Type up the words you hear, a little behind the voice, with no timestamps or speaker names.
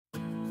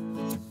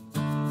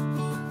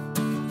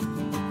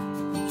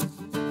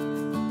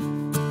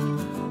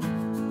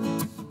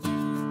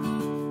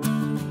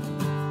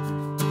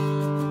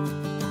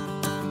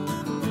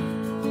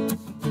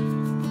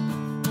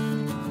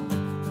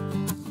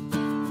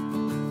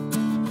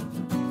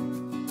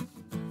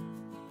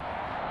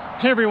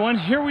Hey everyone,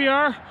 here we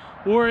are.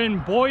 We're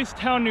in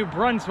Boiestown, New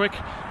Brunswick,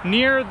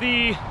 near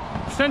the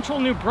Central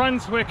New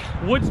Brunswick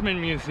Woodsman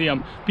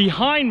Museum.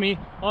 Behind me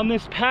on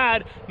this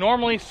pad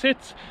normally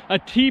sits a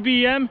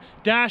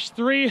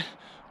TBM-3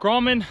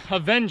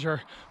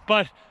 Avenger,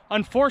 but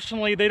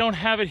unfortunately they don't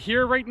have it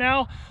here right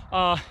now.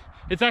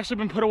 It's actually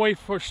been put away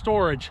for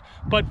storage.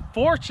 But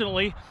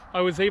fortunately,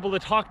 I was able to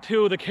talk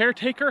to the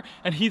caretaker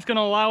and he's gonna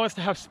allow us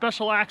to have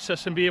special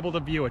access and be able to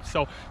view it.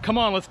 So come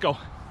on, let's go.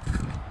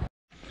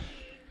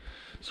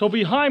 So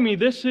behind me,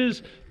 this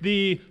is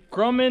the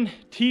Grumman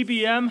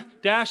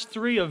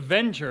TBM-3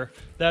 Avenger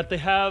that they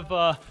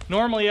have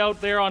normally out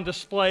there on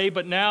display,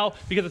 but now,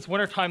 because it's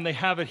wintertime, they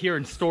have it here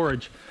in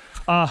storage.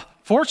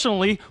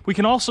 Fortunately, we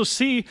can also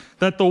see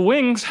that the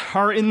wings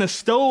are in the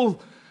stow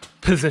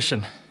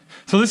position.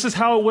 So this is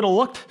how it would have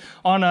looked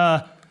on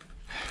a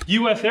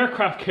US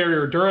aircraft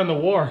carrier during the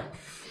war.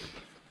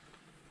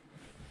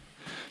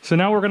 So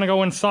now we're gonna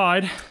go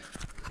inside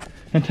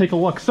and take a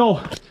look.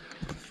 So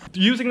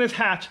using this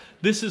hatch,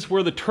 this is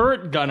where the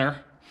turret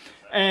gunner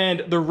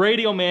and the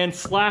radio man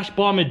 /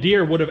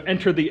 bombardier would have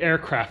entered the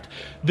aircraft.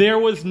 There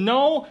was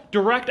no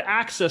direct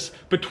access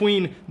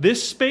between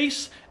this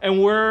space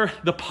and where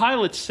the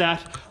pilot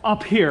sat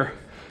up here.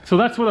 So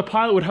that's where the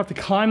pilot would have to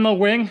climb the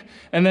wing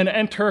and then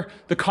enter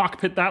the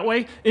cockpit that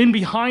way. In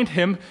behind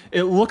him,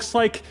 it looks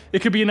like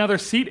it could be another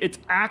seat. It's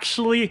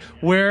actually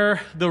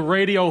where the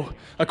radio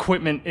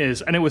equipment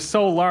is. And it was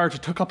so large,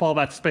 it took up all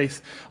that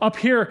space. Up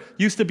here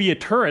used to be a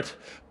turret,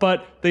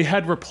 but they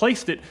had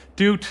replaced it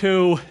due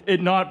to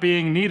it not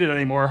being needed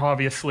anymore,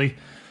 obviously.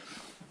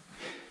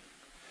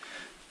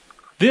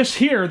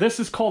 This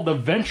is called the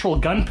ventral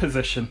gun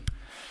position.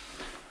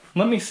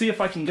 Let me see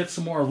if I can get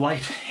some more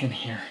light in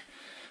here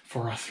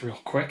for us real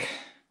quick.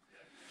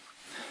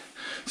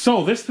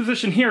 So this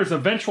position here is a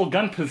ventral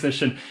gun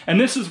position,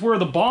 and this is where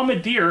the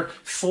bombardier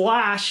 /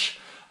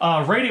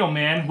 radio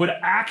man would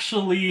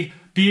actually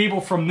be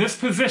able, from this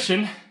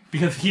position,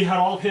 because he had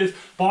all of his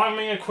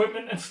bombing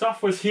equipment and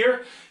stuff was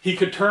here, he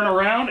could turn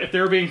around. If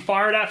they were being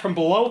fired at from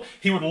below,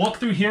 he would look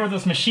through here with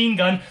his machine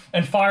gun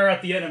and fire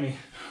at the enemy.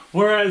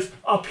 Whereas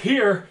up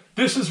here,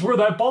 this is where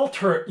that ball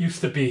turret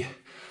used to be.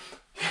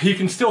 You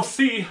can still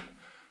see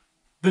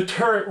the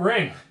turret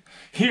ring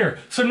here.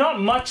 So not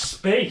much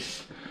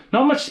space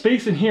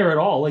in here at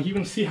all. Like, you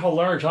can see how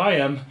large I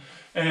am,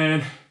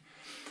 and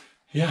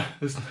yeah,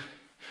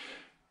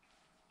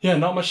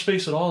 not much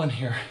space at all in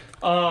here.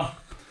 That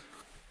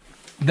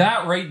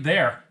right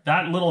there,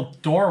 that little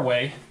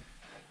doorway,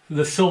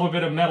 the silver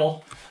bit of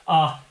metal,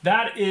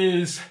 that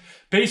is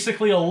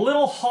basically a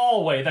little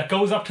hallway that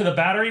goes up to the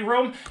battery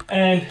room,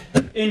 and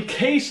in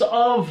case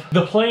of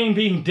the plane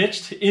being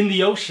ditched in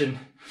the ocean,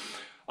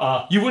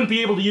 you wouldn't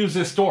be able to use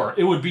this door.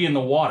 It would be in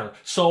the water.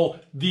 So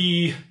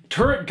the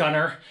turret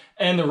gunner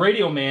and the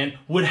radio man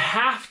would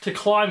have to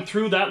climb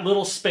through that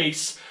little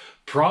space,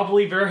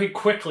 probably very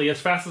quickly,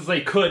 as fast as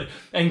they could,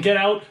 and get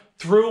out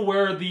through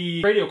where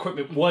the radio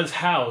equipment was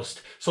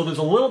housed. So there's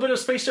a little bit of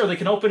space there. They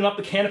can open up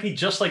the canopy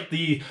just like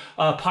the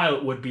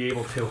pilot would be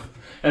able to.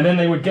 And then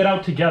they would get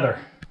out together.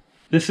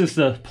 This is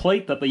the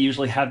plate that they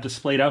usually have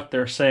displayed out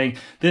there saying,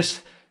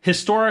 this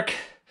historic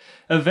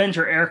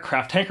Avenger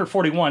aircraft, Tanker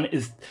 41,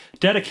 is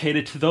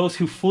dedicated to those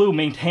who flew,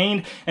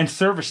 maintained, and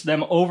serviced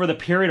them over the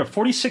period of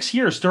 46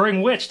 years,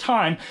 during which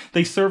time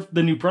they served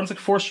the New Brunswick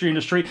forestry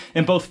industry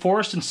in both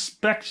forest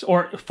insect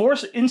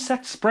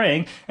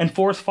spraying and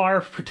forest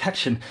fire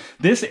protection.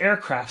 This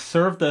aircraft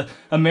served the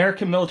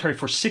American military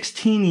for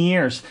 16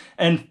 years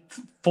and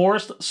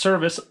forest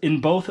service in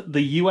both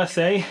the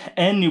USA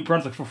and New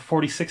Brunswick for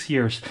 46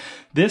 years.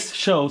 This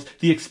shows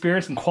the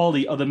experience and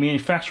quality of the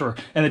manufacturer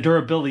and the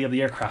durability of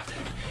the aircraft.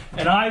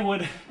 And I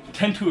would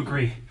tend to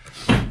agree.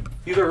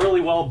 These are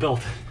really well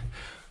built.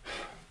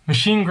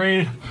 Machine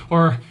grade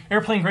or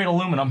airplane grade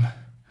aluminum.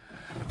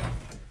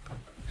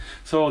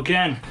 So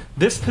again,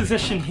 this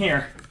position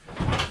here,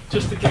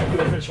 just to get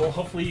you a visual,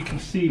 hopefully you can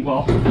see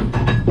well.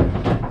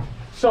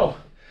 So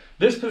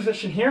this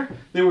position here,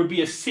 there would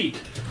be a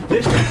seat.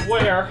 This is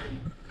where,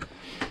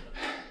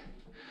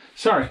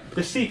 sorry,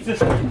 the seat,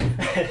 this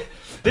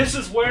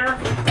is where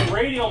the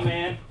radio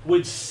man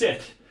would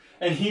sit.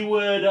 And he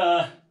would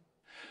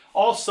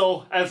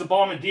also, as a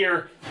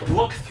bombardier,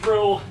 look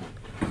through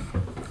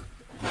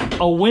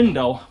a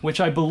window, which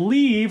I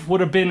believe would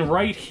have been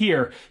right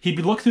here. He'd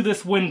look through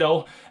this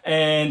window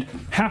and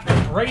have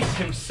to brace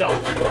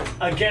himself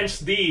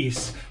against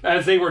these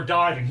as they were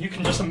diving. You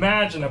can just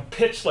imagine a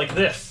pitch like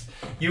this.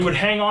 You would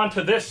hang on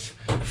to this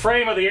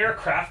frame of the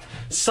aircraft,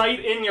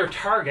 sight in your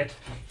target,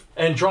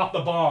 and drop the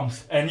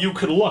bombs. And you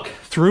could look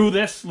through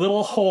this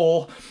little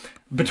hole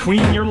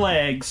between your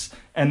legs,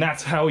 and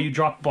that's how you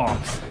drop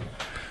bombs.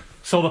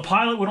 So the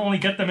pilot would only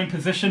get them in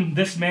position.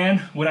 This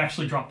man would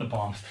actually drop the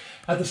bombs.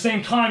 At the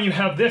same time, you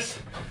have this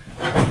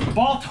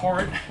ball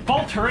turret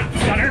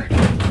gunner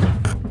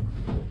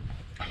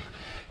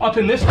up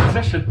in this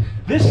position.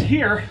 This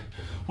here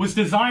was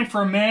designed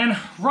for a man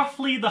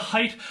roughly the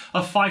height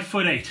of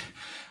 5'8".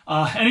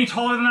 Any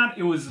taller than that,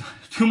 it was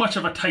too much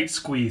of a tight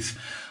squeeze.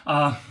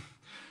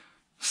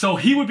 So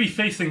he would be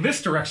facing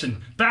this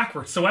direction,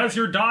 backwards. So as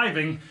you're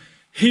diving,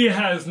 he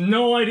has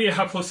no idea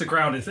how close the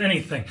ground is,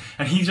 anything.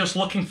 And he's just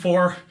looking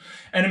for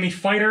enemy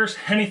fighters,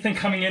 anything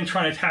coming in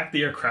trying to attack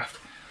the aircraft.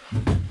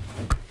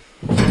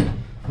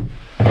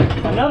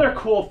 Another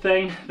cool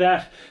thing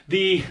that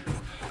the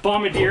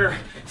bombardier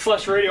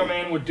 / radio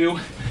man would do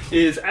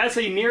is as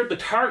they neared the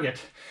target,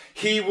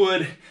 he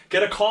would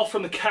get a call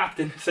from the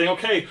captain saying,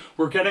 okay,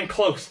 we're getting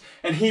close.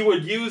 And he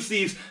would use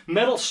these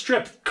metal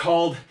strips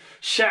called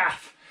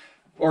chaff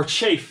or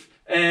chafe.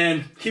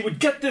 And he would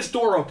get this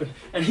door open,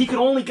 and he could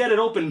only get it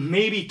open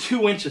maybe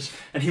 2 inches,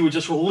 and he would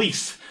just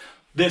release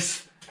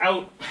this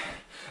out,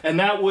 and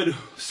that would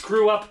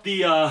screw up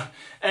the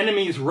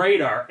enemy's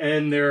radar,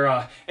 and their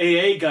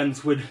AA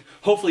guns would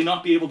hopefully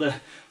not be able to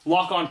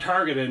lock on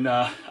target and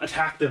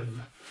attack the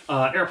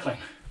airplane.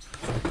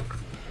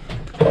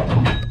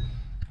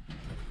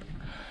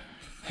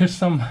 Here's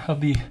some of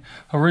the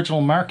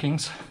original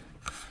markings.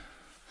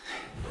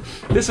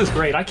 This is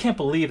great. I can't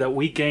believe that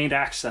we gained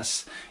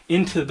access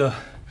into the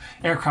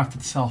aircraft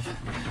itself.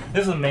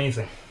 This is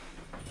amazing.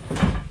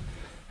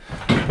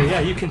 But yeah,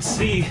 you can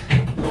see.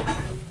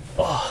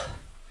 Oh.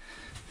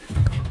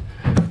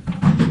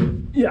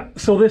 Yeah,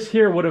 so this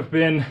here would have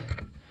been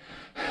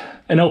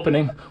an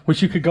opening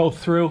which you could go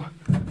through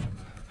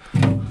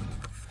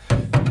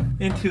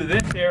into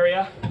this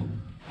area,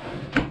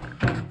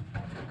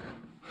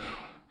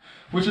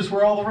 which is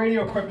where all the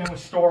radio equipment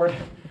was stored.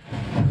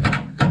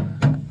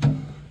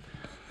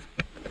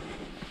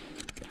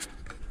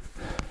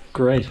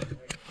 Great.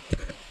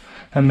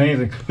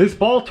 Amazing. This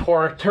ball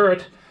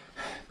turret,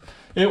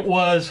 it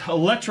was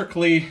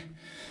electrically,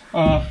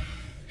 so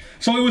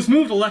it was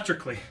moved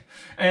electrically.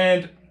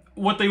 And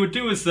what they would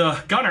do is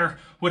the gunner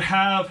would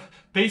have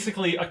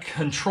basically a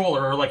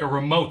controller, or like a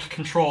remote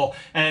control.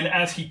 And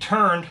as he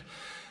turned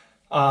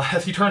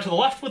to the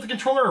left with the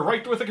controller or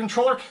right with the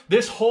controller,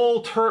 this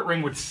whole turret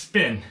ring would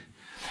spin.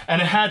 And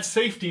it had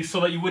safety so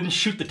that you wouldn't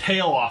shoot the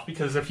tail off,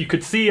 because if you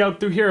could see out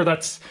through here,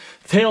 that's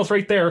the tail's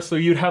right there, so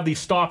you'd have these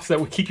stops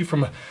that would keep you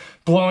from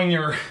blowing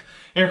your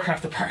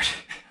aircraft apart.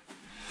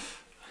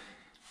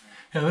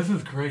 Yeah, this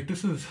is great.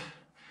 This is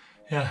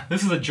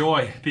a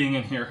joy being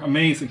in here.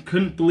 Amazing.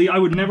 I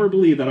would never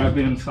believe that I've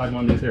been inside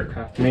one of these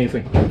aircraft.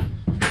 Amazing.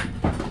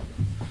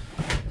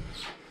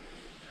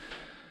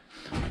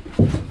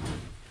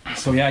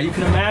 So yeah, you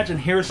can imagine,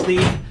 here's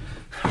the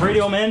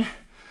radio man.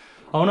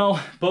 Oh no,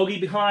 bogey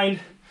behind.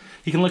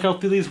 He can look out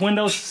through these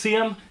windows, see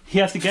him. He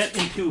has to get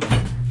into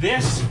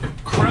this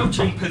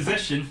crouching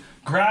position,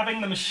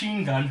 grabbing the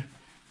machine gun,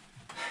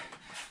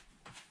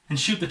 and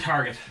shoot the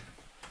target.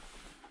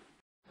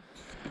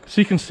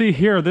 So you can see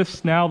here,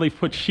 this now they've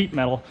put sheet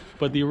metal,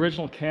 but the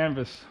original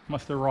canvas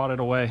must have rotted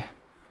away.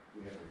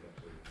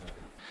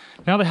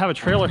 Now they have a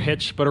trailer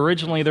hitch, but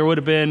originally there would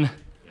have been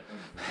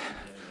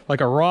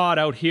like a rod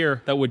out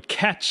here that would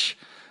catch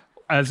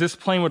as this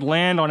plane would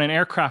land on an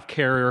aircraft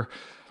carrier.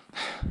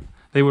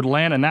 They would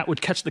land and that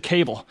would catch the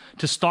cable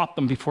to stop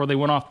them before they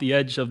went off the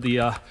edge of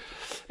the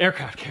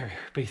aircraft carrier,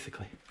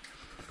 basically.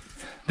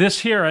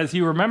 This here, as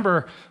you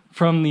remember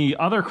from the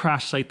other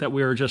crash site that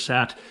we were just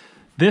at,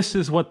 this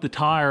is what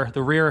the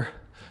rear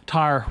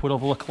tire would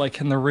have looked like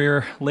in the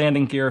rear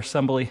landing gear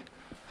assembly.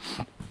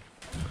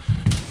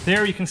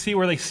 There you can see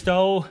where they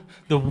stow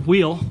the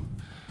wheel.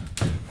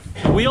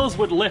 The wheels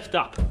would lift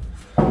up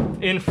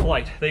in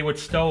flight. They would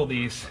stow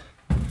these.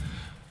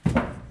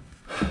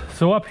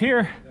 So up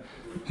here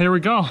we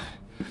go.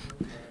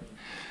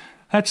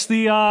 That's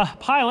the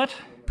pilot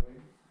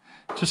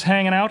just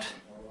hanging out.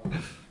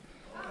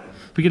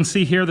 We can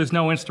see here there's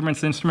no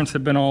instruments. The instruments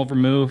have been all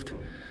removed.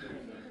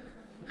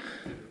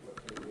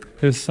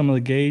 There's some of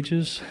the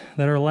gauges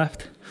that are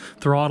left,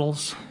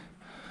 throttles.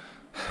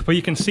 But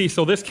you can see,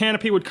 so this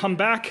canopy would come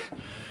back,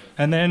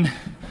 and then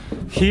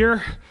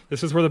here,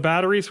 this is where the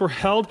batteries were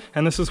held,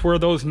 and this is where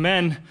those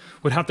men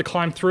would have to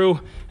climb through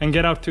and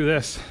get out through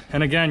this.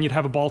 And again, you'd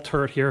have a ball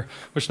turret here,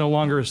 which no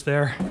longer is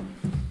there.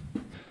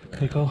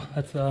 There you go,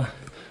 that's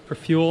for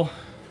fuel.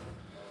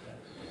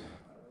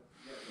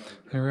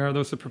 There we are,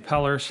 those are the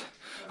propellers.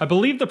 I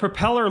believe the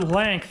propeller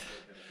length,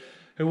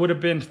 it would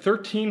have been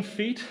 13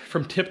 feet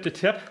from tip to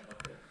tip.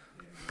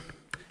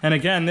 And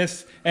again,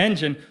 this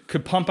engine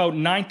could pump out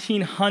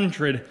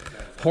 1,900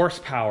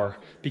 horsepower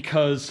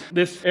because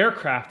this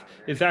aircraft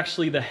is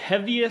actually the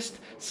heaviest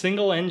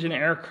single engine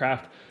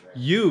aircraft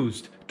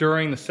used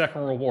during the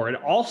Second World War. It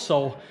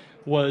also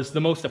was the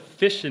most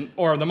efficient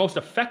or the most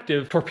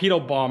effective torpedo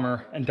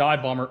bomber and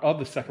dive bomber of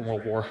the Second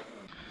World War.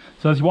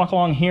 So as you walk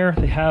along here,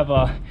 they have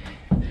a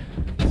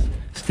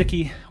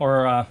sticky,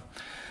 or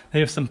they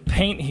have some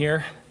paint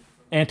here,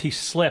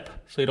 anti-slip,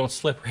 so you don't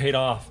slip right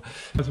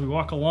off. As we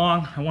walk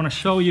along, I want to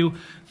show you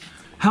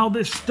how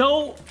this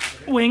stow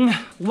wing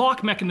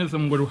lock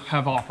mechanism would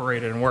have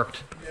operated and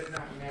worked.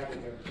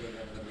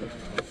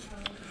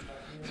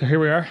 So here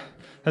we are.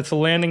 That's the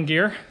landing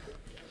gear.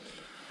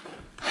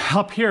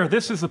 Up here,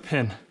 this is a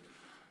pin.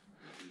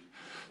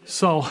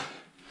 So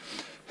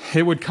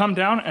it would come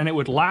down and it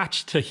would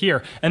latch to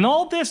here. And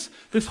all this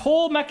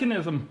whole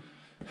mechanism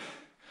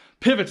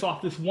pivots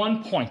off this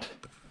one point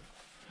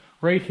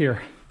right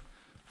here.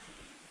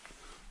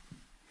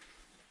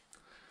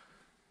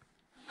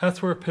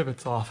 That's where it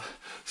pivots off.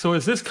 So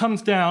as this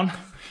comes down,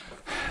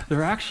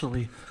 they're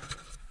actually,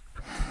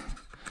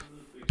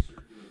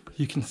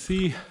 you can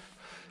see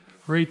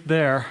right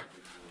there,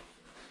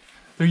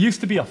 there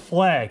used to be a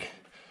flag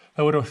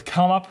that would have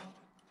come up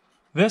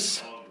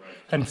this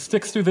and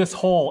sticks through this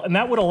hole, and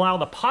that would allow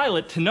the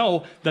pilot to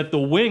know that the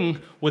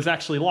wing was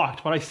actually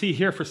locked. But I see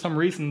here, for some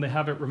reason, they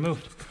have it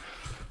removed.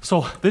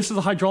 So this is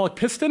a hydraulic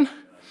piston.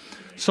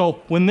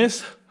 So when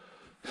this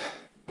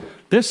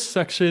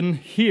section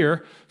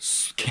here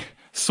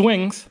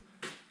swings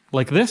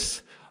like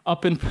this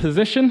up in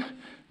position,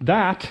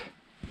 that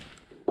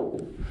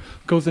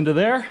goes into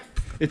there.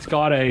 It's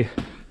got a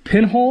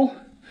pinhole.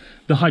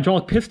 The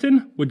hydraulic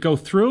piston would go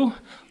through,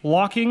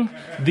 locking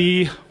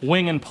the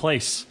wing in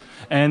place.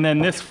 And then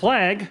this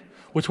flag,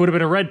 which would have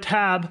been a red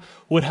tab,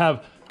 would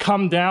have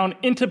come down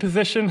into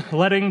position,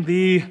 letting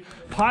the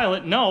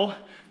pilot know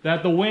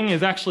that the wing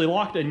is actually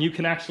locked and you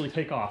can actually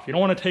take off. You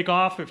don't want to take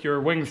off if your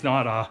wing's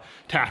not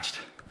attached.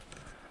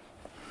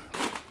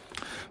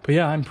 But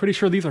yeah, I'm pretty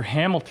sure these are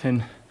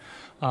Hamilton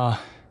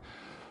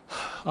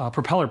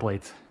propeller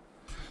blades.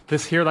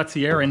 This here, that's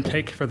the air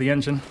intake for the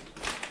engine.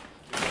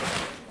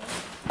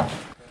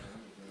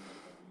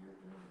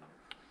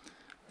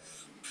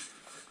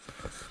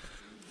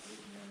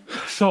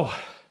 So,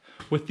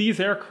 with these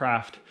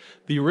aircraft,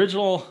 the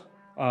original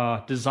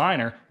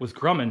designer was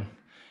Grumman,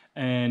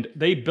 and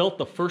they built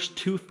the first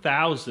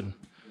 2,000,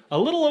 a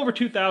little over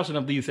 2,000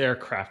 of these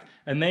aircraft,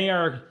 and they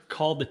are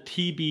called the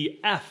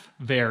TBF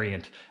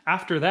variant.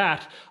 After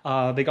that,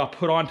 they got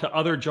put onto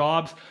other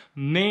jobs.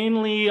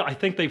 Mainly, I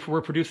think they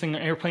were producing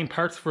airplane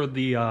parts for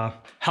the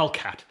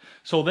Hellcat.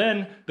 So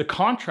then the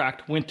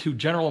contract went to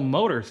General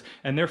Motors,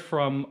 and they're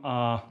from,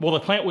 well, the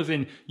plant was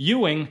in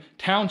Ewing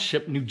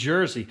Township, New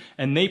Jersey,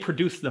 and they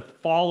produced the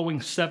following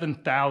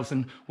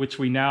 7,000, which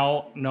we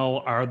now know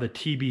are the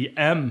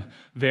TBM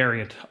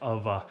variant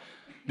of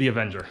the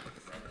Avenger.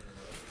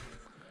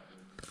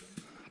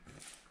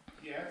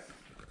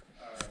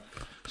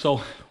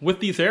 So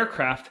with these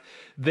aircraft,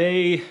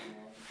 they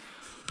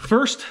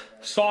first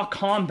saw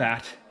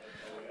combat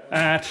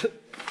at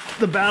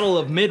the Battle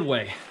of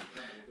Midway.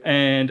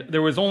 And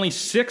there was only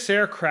 6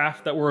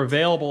 aircraft that were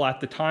available at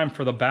the time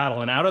for the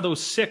battle. And out of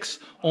those 6,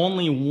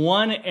 only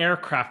 1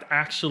 aircraft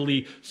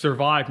actually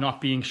survived not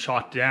being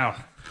shot down.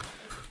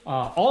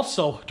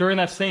 Also, during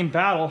that same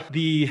battle,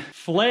 the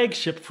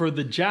flagship for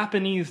the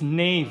Japanese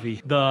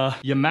Navy, the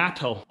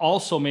Yamato,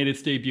 also made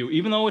its debut.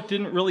 Even though it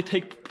didn't really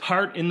take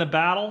part in the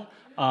battle,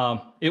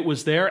 it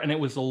was there, and it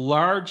was the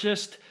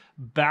largest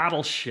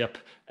battleship,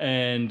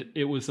 and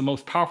it was the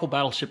most powerful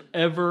battleship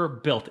ever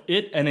built.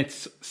 It and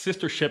its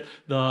sister ship,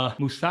 the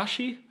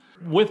Musashi.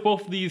 With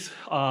both of these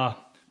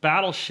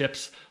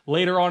battleships,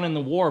 later on in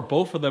the war,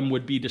 both of them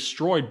would be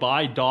destroyed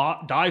by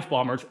dive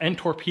bombers and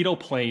torpedo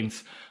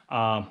planes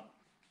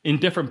in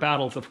different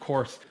battles, of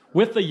course.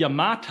 With the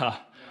Yamato,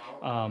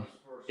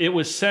 it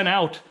was sent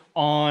out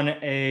on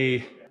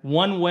a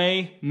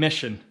one-way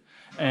mission.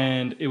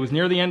 And it was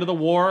near the end of the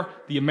war.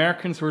 The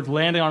Americans were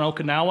landing on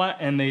Okinawa,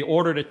 and they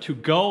ordered it to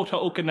go to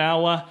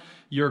Okinawa.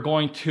 You're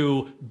going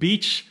to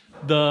beach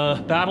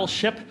the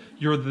battleship.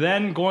 You're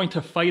then going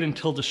to fight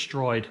until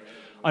destroyed.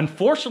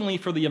 Unfortunately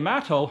for the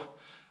Yamato,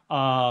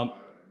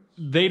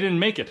 they didn't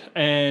make it.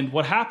 And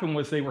what happened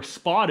was they were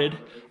spotted.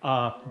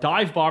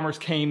 Dive bombers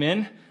came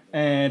in,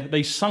 and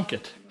they sunk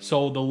it.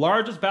 So the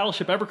largest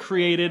battleship ever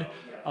created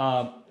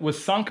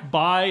was sunk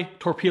by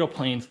torpedo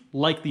planes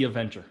like the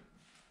Avenger.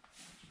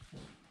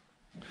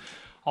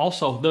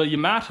 Also, the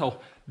Yamato,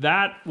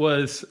 that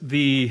was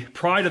the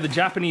pride of the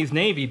Japanese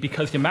Navy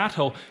because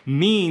Yamato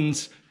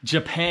means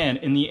Japan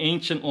in the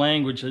ancient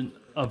language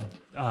of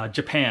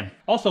Japan.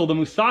 Also, the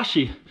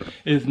Musashi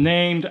is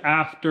named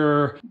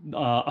after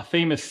a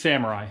famous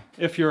samurai,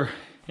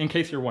 in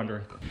case you're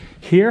wondering.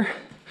 Here,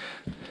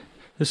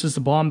 this is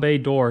the bomb bay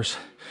doors.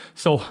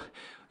 So,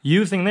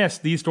 using this,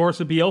 these doors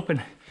would be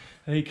open.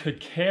 They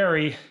could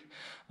carry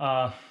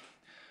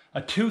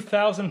a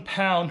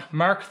 2,000-pound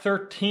Mark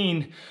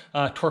 13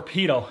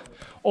 torpedo,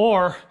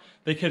 or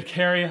they could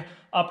carry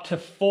up to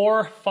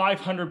 4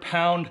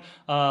 500-pound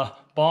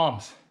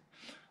bombs.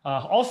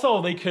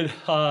 Also, they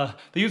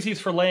use these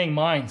for laying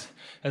mines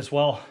as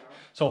well.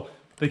 So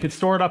they could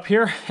store it up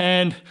here,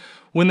 and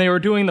when they were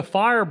doing the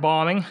fire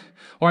bombing,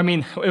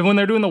 when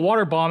they're doing the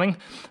water bombing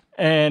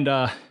and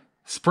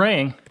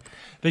spraying,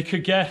 they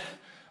could get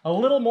a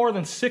little more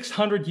than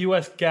 600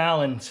 US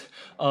gallons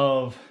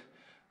of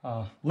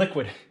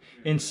liquid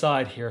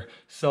inside here.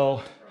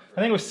 So I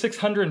think it was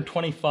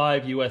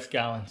 625 US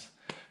gallons.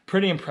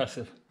 Pretty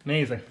impressive,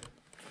 amazing.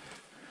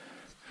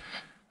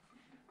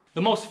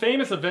 The most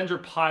famous Avenger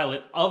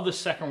pilot of the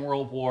Second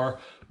World War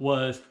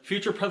was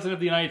future President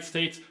of the United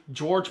States,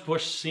 George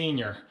Bush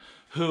Sr.,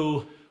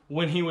 who,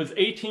 when he was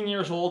 18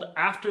 years old,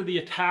 after the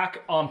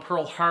attack on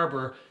Pearl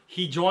Harbor,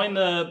 he joined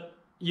the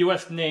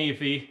US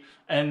Navy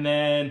And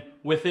then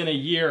within a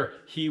year,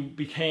 he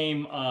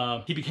became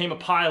a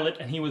pilot,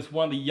 and he was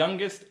one of the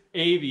youngest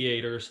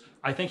aviators.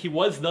 I think he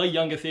was the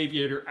youngest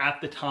aviator at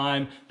the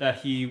time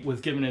that he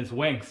was given his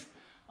wings.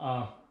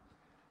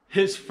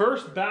 His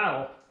first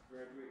battle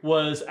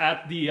was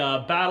at the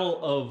Battle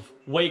of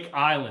Wake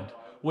Island,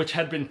 which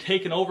had been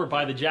taken over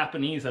by the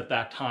Japanese at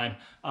that time.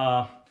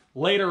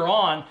 Later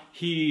on,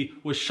 he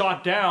was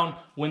shot down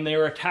when they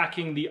were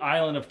attacking the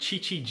island of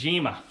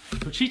Chichijima.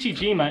 So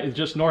Chichijima is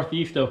just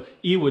northeast of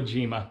Iwo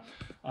Jima.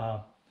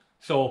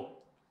 So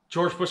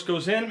George Bush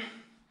goes in,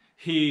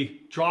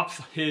 he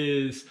drops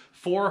his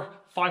 4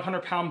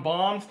 500-pound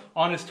bombs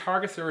on his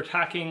targets. They were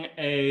attacking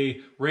a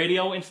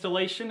radio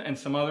installation and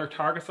some other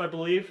targets, I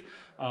believe.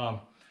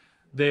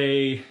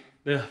 The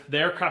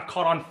aircraft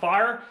caught on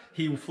fire.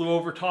 He flew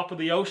over top of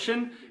the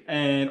ocean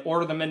and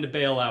ordered the men to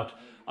bail out.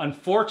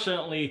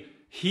 Unfortunately,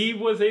 he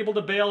was able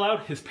to bail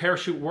out. His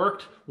parachute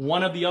worked.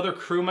 One of the other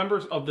crew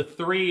members of the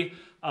 3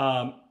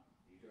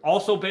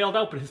 also bailed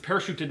out, but his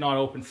parachute did not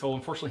open. So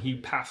unfortunately, he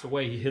passed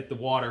away. He hit the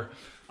water.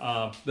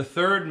 The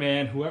third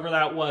man, whoever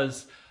that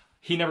was,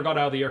 he never got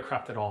out of the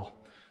aircraft at all.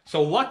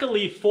 So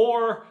luckily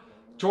for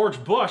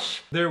George Bush,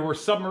 there were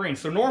submarines.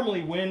 So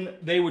normally when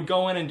they would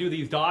go in and do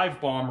these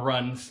dive bomb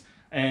runs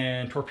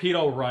and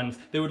torpedo runs,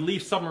 they would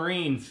leave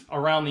submarines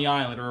around the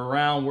island or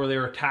around where they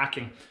were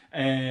attacking.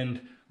 And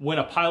when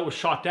a pilot was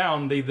shot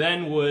down, they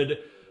then would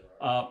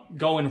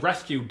go and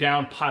rescue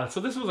downed pilots. So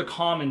this was a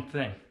common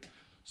thing.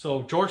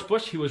 So George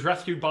Bush, he was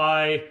rescued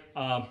by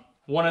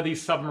one of these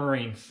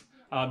submarines,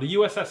 the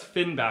USS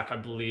Finback, I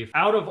believe.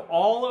 Out of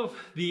all of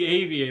the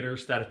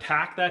aviators that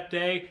attacked that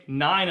day,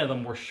 9 of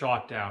them were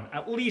shot down.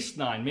 At least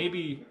 9,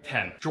 maybe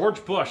 10.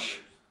 George Bush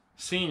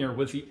Sr.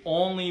 was the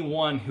only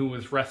one who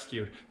was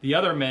rescued. The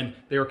other men,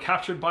 they were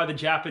captured by the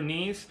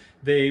Japanese.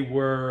 They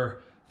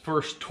were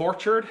first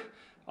tortured,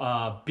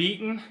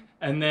 beaten,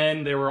 and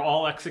then they were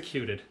all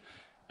executed.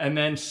 And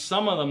then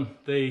some of them,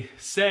 they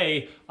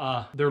say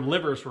their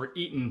livers were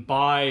eaten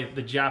by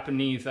the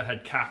Japanese that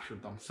had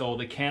captured them. So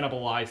they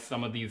cannibalized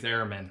some of these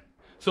airmen.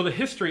 So the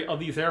history of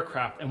these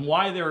aircraft and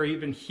why they're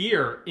even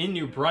here in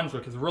New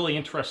Brunswick is a really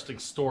interesting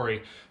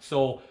story.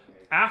 So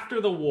after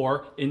the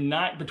war,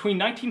 between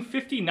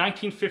 1950 and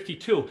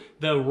 1952,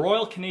 the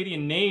Royal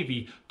Canadian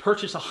Navy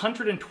purchased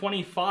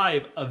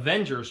 125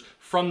 Avengers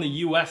from the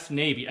US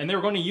Navy, and they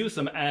were going to use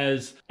them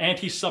as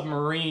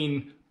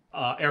anti-submarine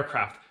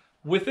aircraft.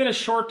 Within a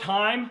short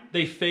time,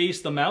 they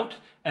phased them out,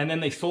 and then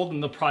they sold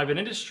them to private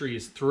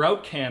industries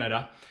throughout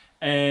Canada.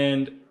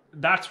 And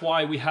that's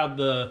why we have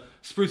the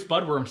spruce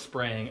budworm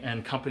spraying,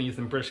 and companies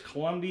in British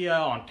Columbia,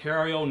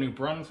 Ontario, New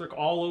Brunswick,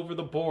 all over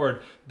the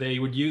board, they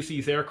would use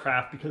these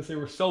aircraft because they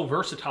were so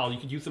versatile. You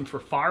could use them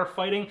for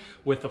firefighting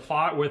with the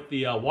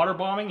water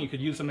bombing. You could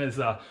use them as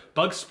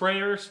bug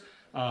sprayers.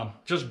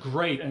 Just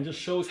great, and just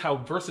shows how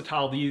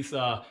versatile these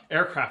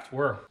aircraft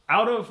were.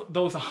 Out of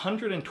those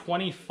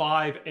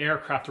 125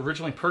 aircraft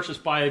originally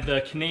purchased by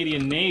the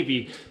Canadian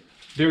Navy,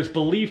 there's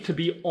believed to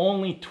be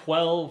only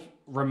 12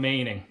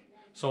 remaining.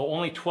 So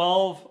only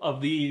 12 of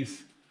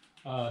these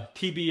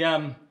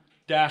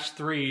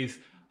TBM-3s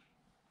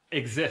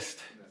exist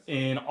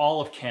in all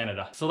of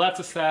Canada. So that's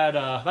a sad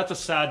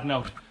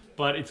note.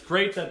 But it's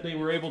great that they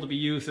were able to be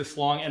used this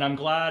long, and I'm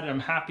glad and I'm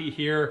happy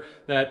here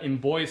that in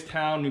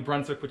Boiestown, New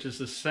Brunswick, which is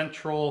the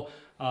central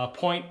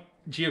point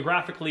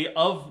geographically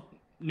of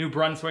New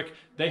Brunswick,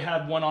 they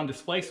had one on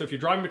display. So if you're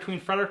driving between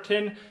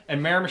Fredericton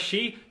and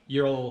Miramichi,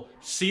 you'll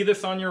see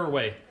this on your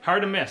way.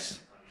 Hard to miss.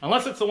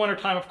 Unless it's the winter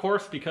time, of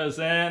course, because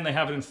then they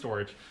have it in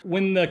storage.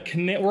 When the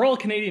Royal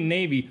Canadian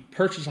Navy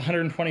purchased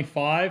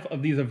 125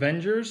 of these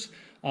Avengers,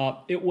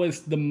 it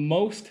was the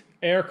most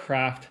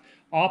aircraft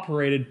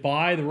operated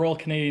by the Royal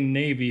Canadian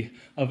Navy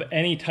of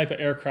any type of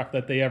aircraft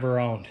that they ever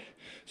owned.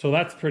 So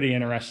that's pretty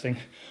interesting.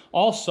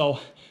 Also,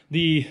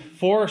 the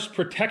Forest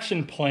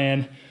Protection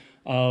Plan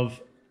of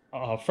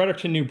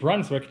Fredericton, New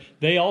Brunswick,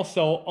 they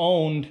also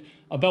owned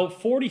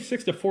about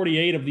 46 to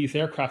 48 of these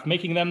aircraft,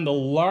 making them the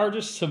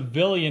largest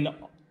civilian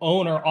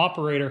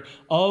owner-operator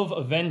of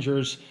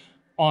Avengers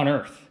on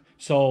Earth.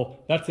 So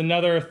that's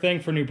another thing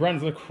for New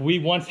Brunswick. We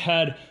once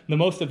had the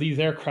most of these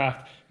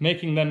aircraft,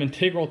 making them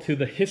integral to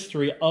the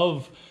history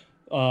of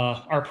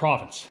our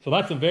province. So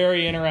that's a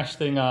very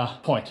interesting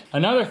point.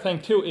 Another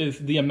thing too is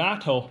the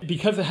Amato,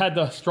 because it had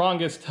the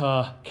strongest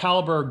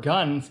caliber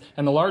guns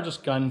and the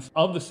largest guns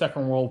of the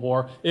Second World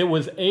War, it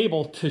was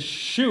able to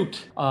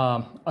shoot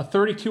a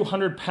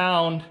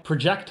 3,200-pound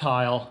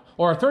projectile,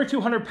 or a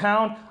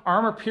 3,200-pound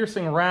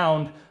armor-piercing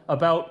round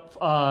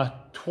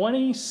about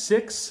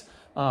 26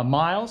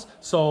 miles,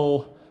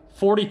 so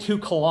 42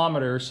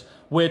 kilometers,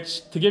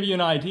 which, to give you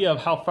an idea of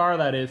how far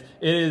that is,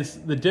 it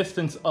is the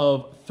distance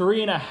of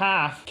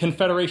 3.5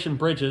 Confederation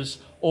bridges,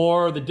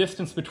 or the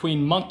distance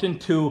between Moncton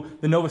to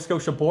the Nova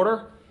Scotia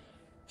border,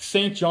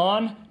 St.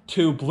 John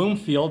to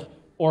Bloomfield,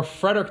 or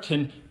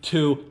Fredericton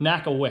to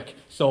Nakawick.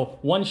 So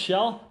one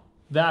shell,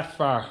 that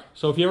far.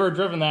 So if you've ever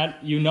driven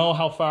that, you know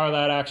how far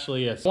that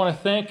actually is. I want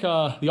to thank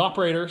the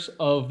operators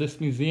of this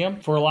museum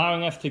for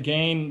allowing us to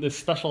gain this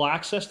special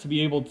access to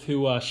be able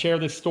to share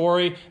this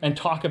story and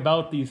talk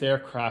about these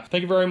aircraft.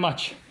 Thank you very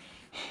much.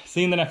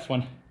 See you in the next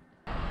one.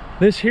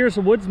 This here's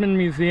the Woodsman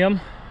Museum,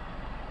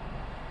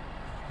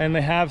 and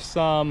they have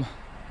some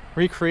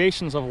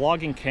recreations of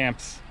logging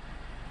camps.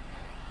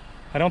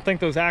 I don't think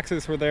those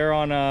axes were there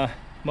on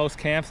most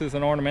camps as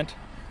an ornament.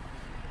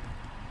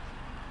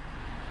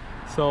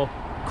 So,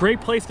 great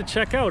place to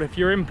check out. If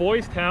you're in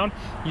Boiestown,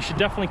 you should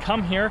definitely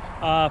come here,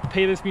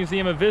 pay this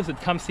museum a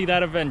visit, come see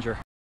that Avenger.